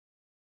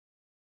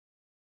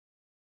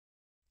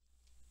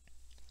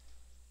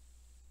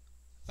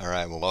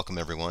Alright, well welcome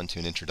everyone to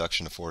an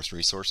introduction to forest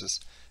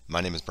resources.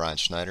 My name is Brian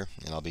Schneider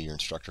and I'll be your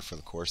instructor for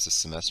the course this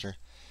semester.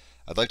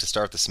 I'd like to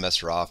start the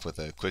semester off with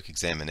a quick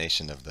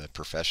examination of the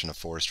profession of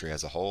forestry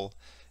as a whole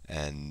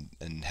and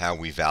how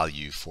we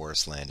value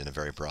forest land in a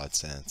very broad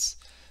sense.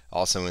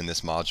 Also in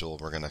this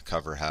module we're going to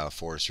cover how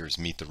foresters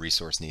meet the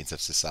resource needs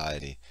of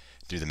society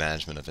through the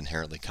management of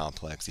inherently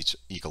complex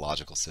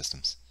ecological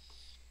systems.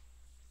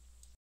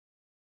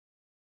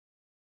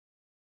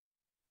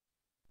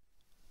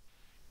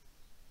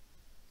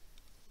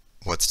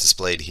 What's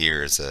displayed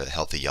here is a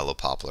healthy yellow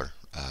poplar,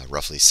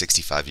 roughly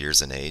 65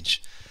 years in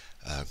age,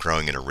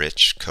 growing in a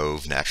rich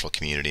cove natural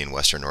community in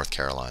western North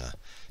Carolina.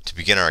 To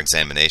begin our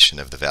examination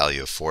of the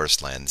value of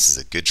forest land, this is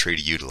a good tree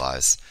to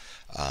utilize,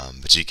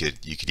 but you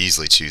could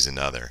easily choose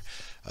another.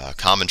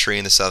 Common tree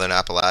in the southern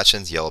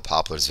Appalachians, yellow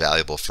poplar is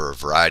valuable for a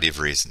variety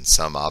of reasons,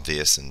 some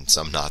obvious and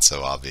some not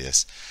so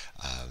obvious,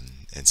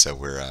 and so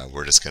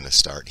we're just going to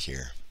start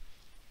here.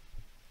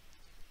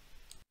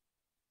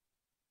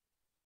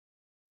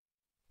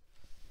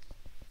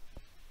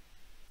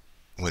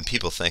 When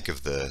people think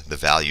of the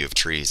value of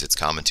trees, it's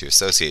common to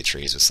associate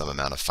trees with some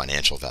amount of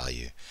financial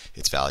value.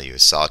 Its value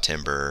as saw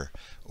timber,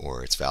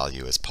 or its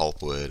value as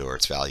pulpwood, or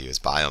its value as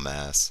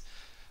biomass.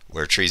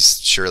 Where trees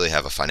surely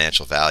have a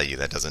financial value,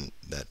 that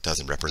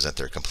doesn't represent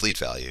their complete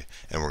value.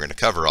 And we're going to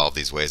cover all of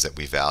these ways that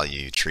we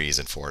value trees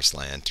and forest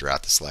land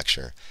throughout this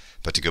lecture.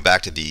 But to go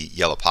back to the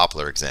yellow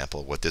poplar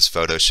example, what this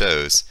photo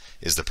shows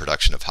is the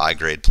production of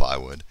high-grade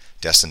plywood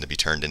destined to be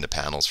turned into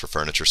panels for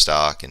furniture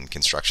stock and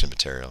construction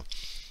material.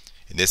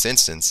 In this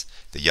instance,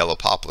 the yellow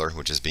poplar,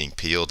 which is being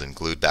peeled and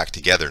glued back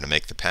together to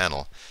make the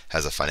panel,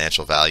 has a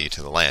financial value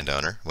to the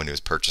landowner when it was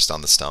purchased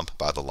on the stump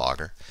by the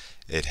logger.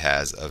 It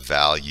has a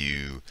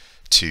value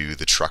to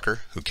the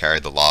trucker who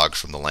carried the log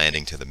from the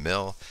landing to the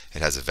mill.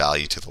 It has a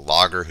value to the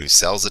logger who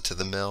sells it to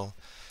the mill.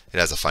 It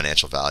has a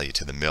financial value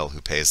to the mill who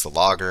pays the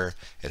logger.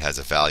 It has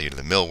a value to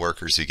the mill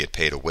workers who get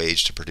paid a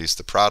wage to produce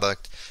the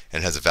product.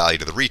 And it has a value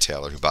to the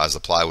retailer who buys the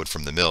plywood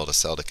from the mill to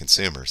sell to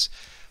consumers.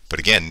 But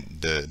again,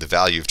 the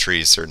value of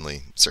trees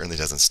certainly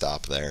doesn't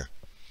stop there.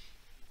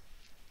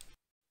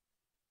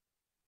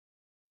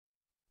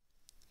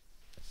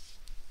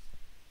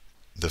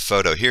 The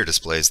photo here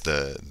displays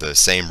the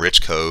same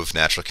rich cove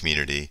natural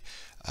community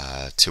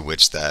to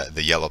which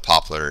the yellow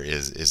poplar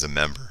is a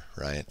member,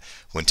 right?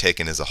 When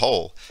taken as a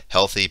whole,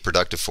 healthy,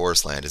 productive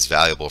forest land is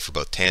valuable for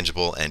both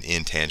tangible and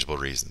intangible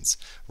reasons,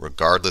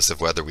 regardless of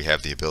whether we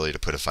have the ability to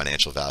put a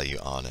financial value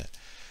on it.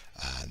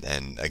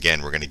 And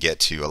again, we're going to get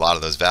to a lot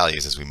of those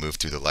values as we move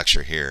through the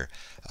lecture here.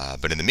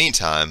 But in the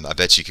meantime, I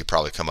bet you could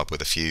probably come up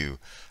with a few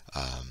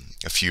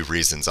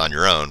reasons on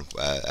your own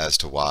as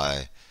to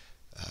why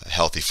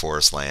healthy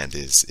forest land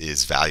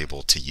is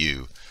valuable to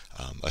you,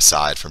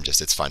 aside from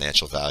just its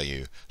financial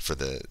value for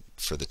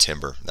the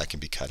timber that can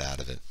be cut out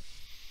of it.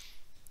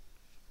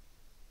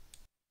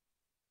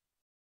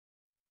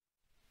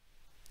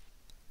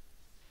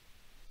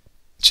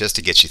 Just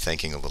to get you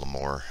thinking a little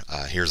more,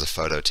 here's a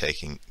photo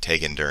taken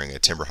during a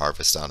timber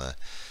harvest on an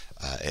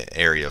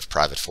area of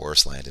private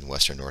forest land in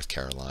western North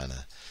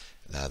Carolina.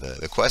 Now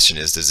the question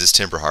is, does this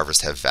timber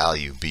harvest have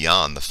value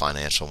beyond the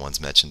financial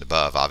ones mentioned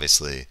above?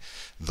 Obviously,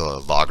 the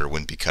logger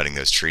wouldn't be cutting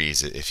those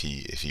trees if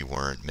he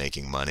weren't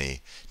making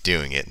money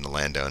doing it, and the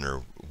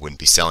landowner wouldn't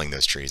be selling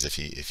those trees if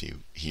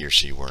he or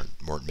she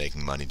weren't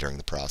making money during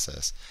the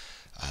process.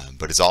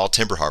 But is all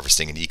timber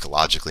harvesting an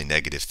ecologically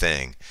negative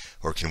thing,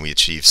 or can we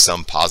achieve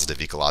some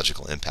positive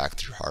ecological impact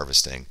through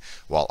harvesting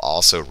while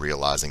also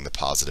realizing the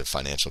positive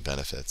financial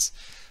benefits?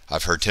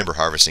 I've heard timber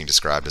harvesting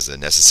described as a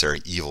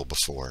necessary evil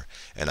before,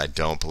 and I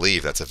don't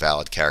believe that's a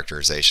valid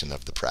characterization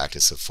of the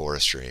practice of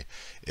forestry.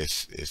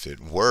 If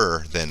it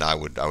were, then I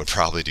would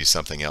probably do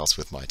something else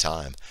with my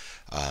time.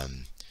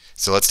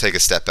 So let's take a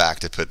step back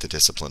to put the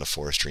discipline of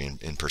forestry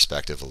in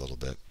perspective a little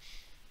bit.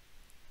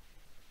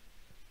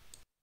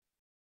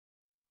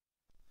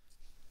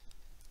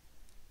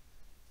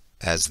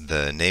 As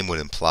the name would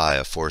imply,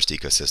 a forest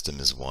ecosystem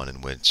is one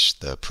in which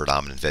the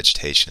predominant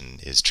vegetation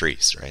is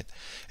trees, right?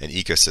 An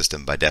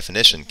ecosystem, by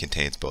definition,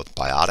 contains both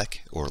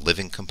biotic, or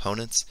living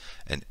components,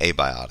 and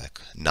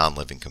abiotic,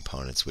 non-living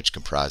components, which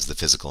comprise the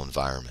physical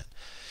environment.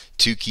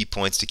 Two key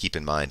points to keep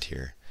in mind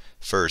here.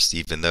 First,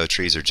 even though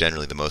trees are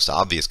generally the most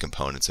obvious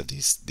components of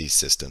these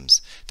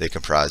systems, they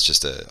comprise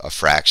just a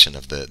fraction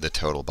of the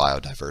total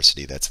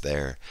biodiversity that's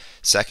there.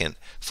 Second,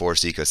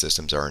 forest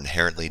ecosystems are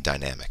inherently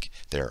dynamic.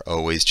 They're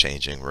always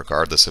changing,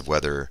 regardless of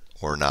whether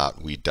or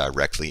not we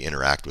directly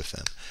interact with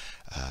them.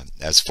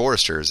 As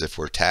foresters, if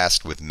we're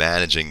tasked with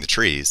managing the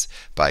trees,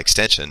 by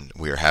extension,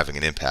 we are having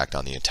an impact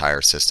on the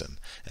entire system,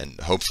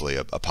 and hopefully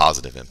a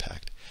positive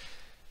impact.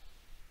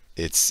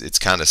 It's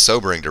kind of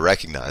sobering to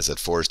recognize that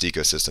forest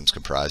ecosystems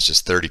comprise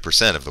just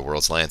 30% of the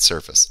world's land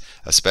surface,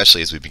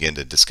 especially as we begin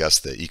to discuss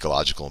the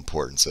ecological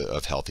importance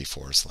of healthy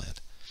forest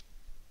land.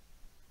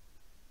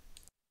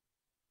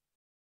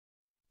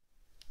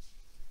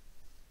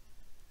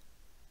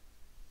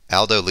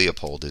 Aldo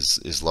Leopold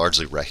is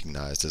largely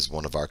recognized as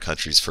one of our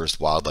country's first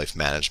wildlife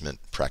management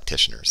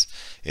practitioners.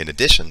 In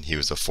addition, he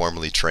was a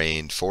formerly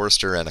trained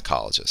forester and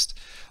ecologist.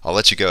 I'll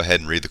let you go ahead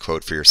and read the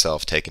quote for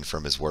yourself taken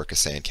from his work, A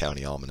Sand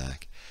County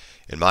Almanac.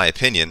 In my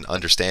opinion,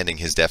 understanding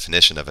his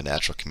definition of a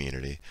natural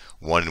community,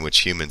 one in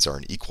which humans are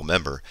an equal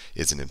member,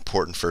 is an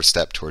important first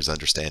step towards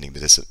understanding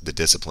the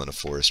discipline of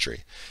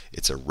forestry.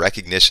 It's a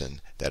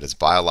recognition that as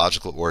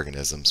biological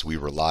organisms we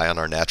rely on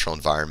our natural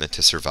environment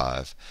to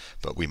survive,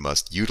 but we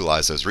must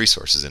utilize those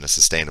resources in a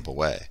sustainable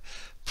way.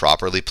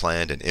 Properly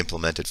planned and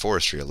implemented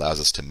forestry allows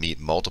us to meet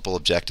multiple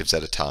objectives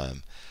at a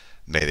time,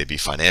 may they be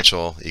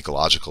financial,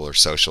 ecological, or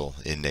social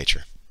in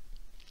nature.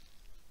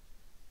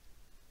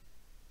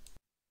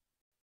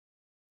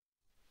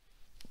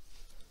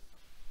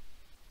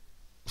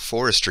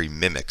 Forestry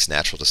mimics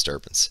natural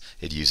disturbance.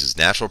 It uses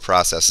natural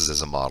processes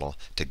as a model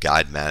to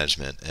guide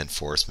management and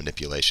forest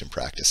manipulation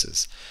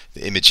practices.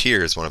 The image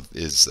here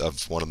is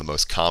of one of the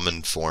most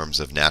common forms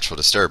of natural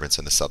disturbance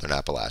in the southern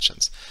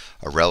Appalachians,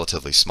 a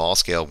relatively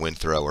small-scale wind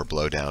throw or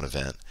blowdown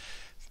event.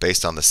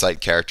 Based on the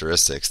site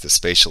characteristics, the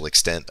spatial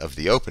extent of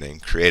the opening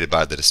created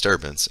by the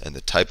disturbance, and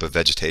the type of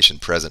vegetation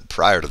present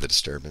prior to the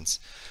disturbance,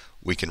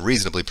 we can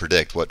reasonably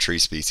predict what tree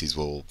species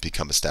will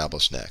become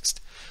established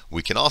next.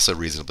 We can also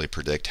reasonably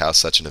predict how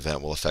such an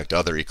event will affect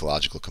other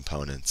ecological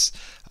components,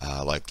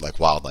 like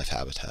wildlife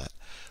habitat.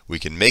 We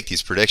can make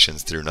these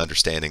predictions through an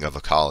understanding of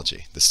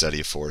ecology, the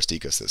study of forest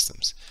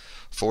ecosystems.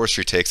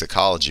 Forestry takes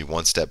ecology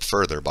one step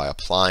further by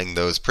applying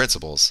those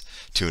principles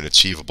to an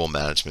achievable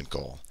management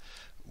goal.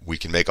 We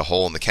can make a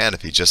hole in the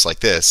canopy just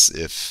like this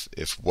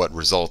if what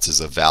results is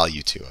of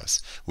value to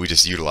us. We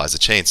just utilize a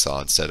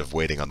chainsaw instead of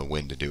waiting on the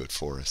wind to do it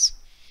for us.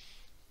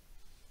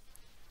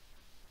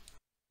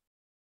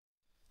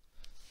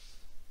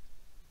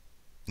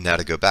 Now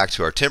to go back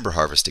to our timber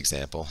harvest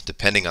example,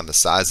 depending on the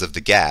size of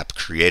the gap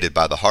created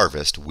by the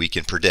harvest, we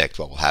can predict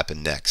what will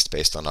happen next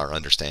based on our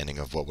understanding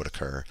of what would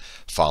occur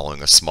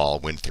following a small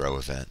wind throw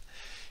event.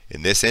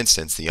 In this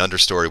instance, the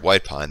understory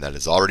white pine that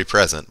is already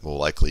present will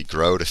likely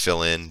grow to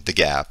fill in the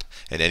gap,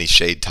 and any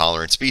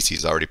shade-tolerant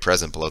species already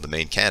present below the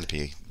main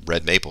canopy,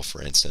 red maple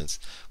for instance,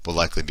 will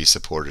likely be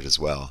supported as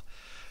well.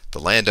 The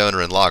landowner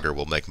and logger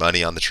will make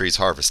money on the trees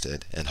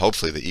harvested, and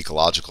hopefully the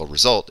ecological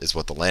result is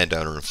what the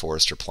landowner and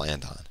forester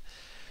planned on.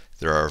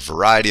 There are a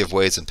variety of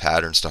ways and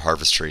patterns to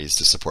harvest trees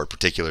to support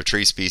particular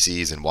tree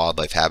species and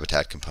wildlife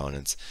habitat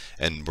components,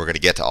 and we're going to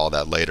get to all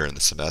that later in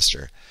the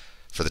semester.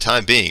 For the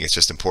time being, it's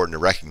just important to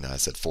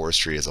recognize that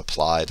forestry is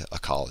applied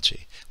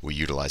ecology. We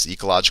utilize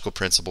ecological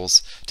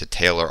principles to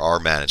tailor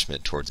our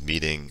management towards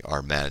meeting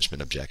our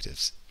management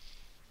objectives.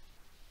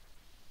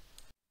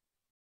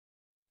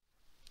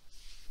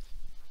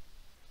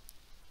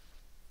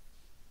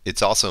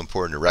 It's also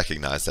important to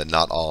recognize that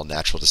not all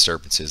natural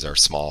disturbances are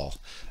small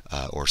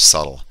or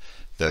subtle.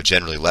 Though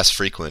generally less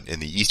frequent in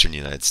the eastern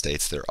United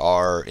States, there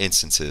are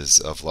instances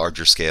of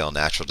larger scale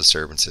natural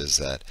disturbances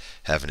that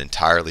have an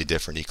entirely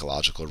different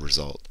ecological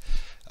result.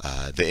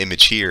 The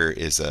image here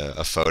is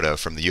a photo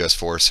from the U.S.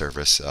 Forest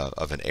Service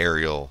of an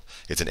aerial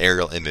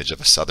image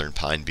of a southern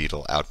pine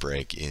beetle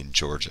outbreak in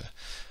Georgia.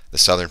 The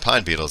southern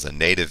pine beetle is a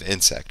native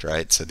insect,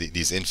 right? So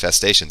these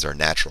infestations are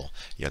natural.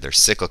 They're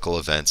cyclical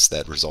events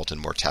that result in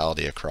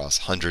mortality across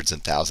hundreds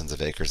and thousands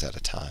of acres at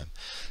a time.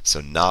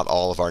 So not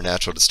all of our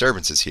natural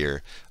disturbances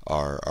here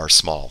are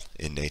small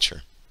in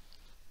nature.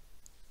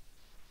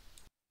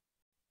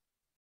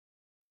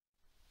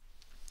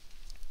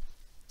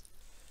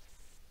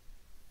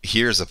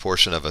 Here's a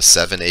portion of a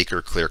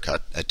 7-acre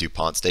clearcut at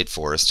DuPont State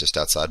Forest just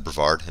outside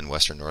Brevard in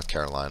western North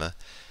Carolina.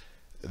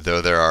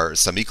 Though there are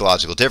some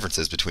ecological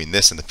differences between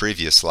this and the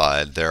previous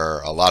slide, there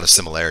are a lot of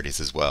similarities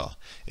as well.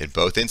 In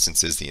both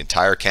instances, the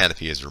entire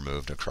canopy is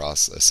removed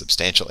across a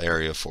substantial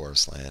area of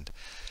forest land.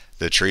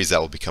 The trees that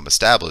will become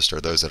established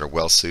are those that are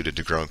well suited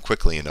to growing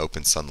quickly in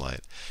open sunlight.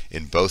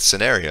 In both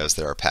scenarios,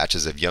 there are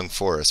patches of young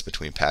forest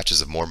between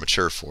patches of more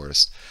mature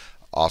forest,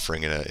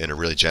 offering in a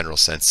really general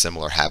sense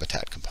similar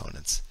habitat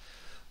components.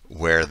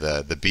 Where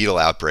the beetle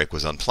outbreak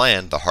was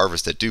unplanned, the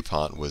harvest at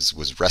DuPont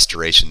was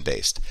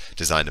restoration-based,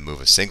 designed to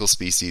move a single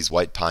species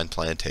white pine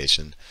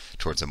plantation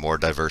towards a more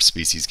diverse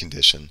species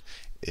condition,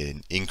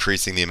 in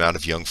increasing the amount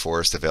of young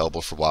forest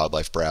available for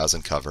wildlife browse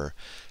and cover,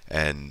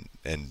 and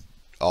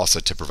also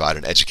to provide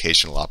an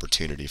educational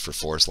opportunity for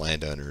forest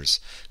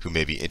landowners who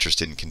may be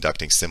interested in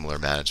conducting similar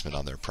management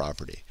on their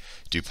property.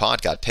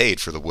 DuPont got paid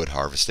for the wood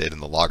harvested,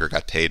 and the logger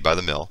got paid by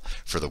the mill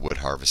for the wood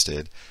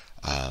harvested,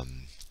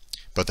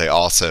 but they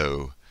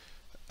also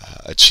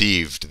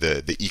achieved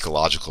the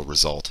ecological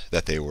result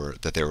that they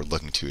were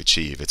looking to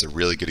achieve. It's a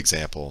really good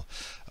example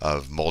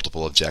of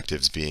multiple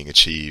objectives being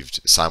achieved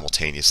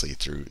simultaneously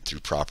through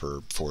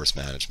proper forest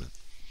management.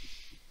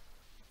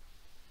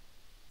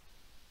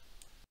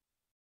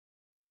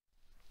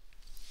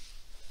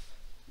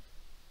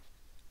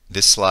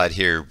 This slide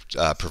here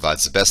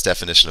provides the best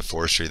definition of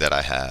forestry that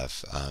I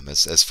have.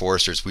 As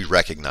foresters, we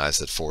recognize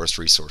that forest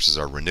resources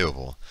are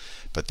renewable,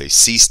 but they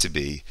cease to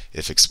be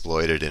if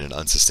exploited in an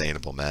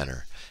unsustainable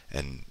manner.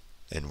 And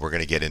And we're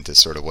going to get into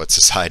sort of what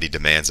society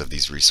demands of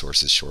these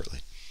resources shortly.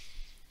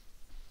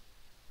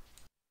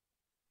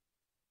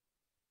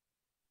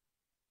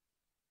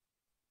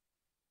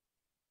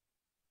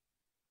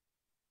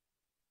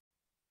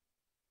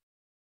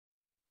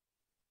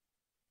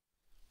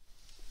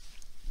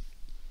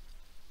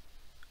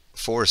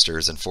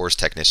 Foresters and forest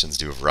technicians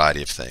do a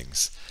variety of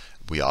things.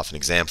 We often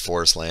examine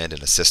forest land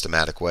in a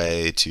systematic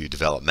way to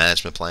develop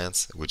management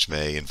plans, which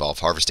may involve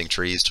harvesting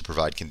trees to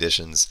provide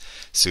conditions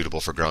suitable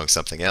for growing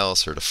something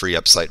else or to free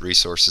up site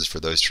resources for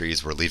those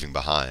trees we're leaving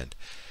behind.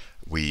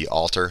 We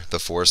alter the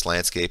forest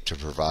landscape to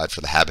provide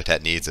for the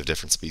habitat needs of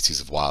different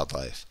species of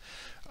wildlife.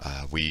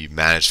 We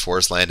manage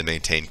forest land to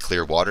maintain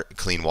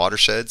clean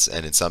watersheds,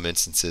 and in some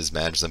instances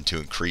manage them to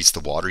increase the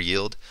water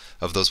yield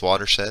of those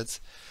watersheds.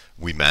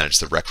 We manage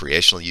the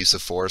recreational use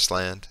of forest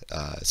land,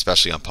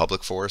 especially on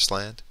public forest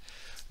land.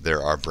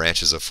 There are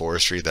branches of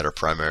forestry that are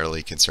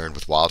primarily concerned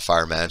with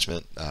wildfire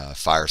management,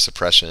 fire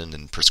suppression,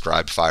 and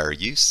prescribed fire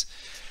use.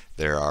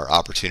 There are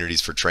opportunities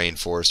for trained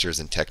foresters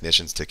and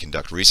technicians to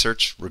conduct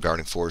research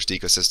regarding forest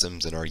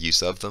ecosystems and our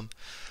use of them.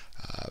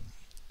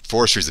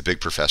 Forestry is a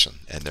big profession,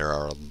 and there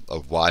are a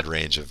wide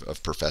range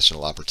of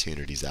professional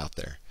opportunities out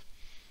there.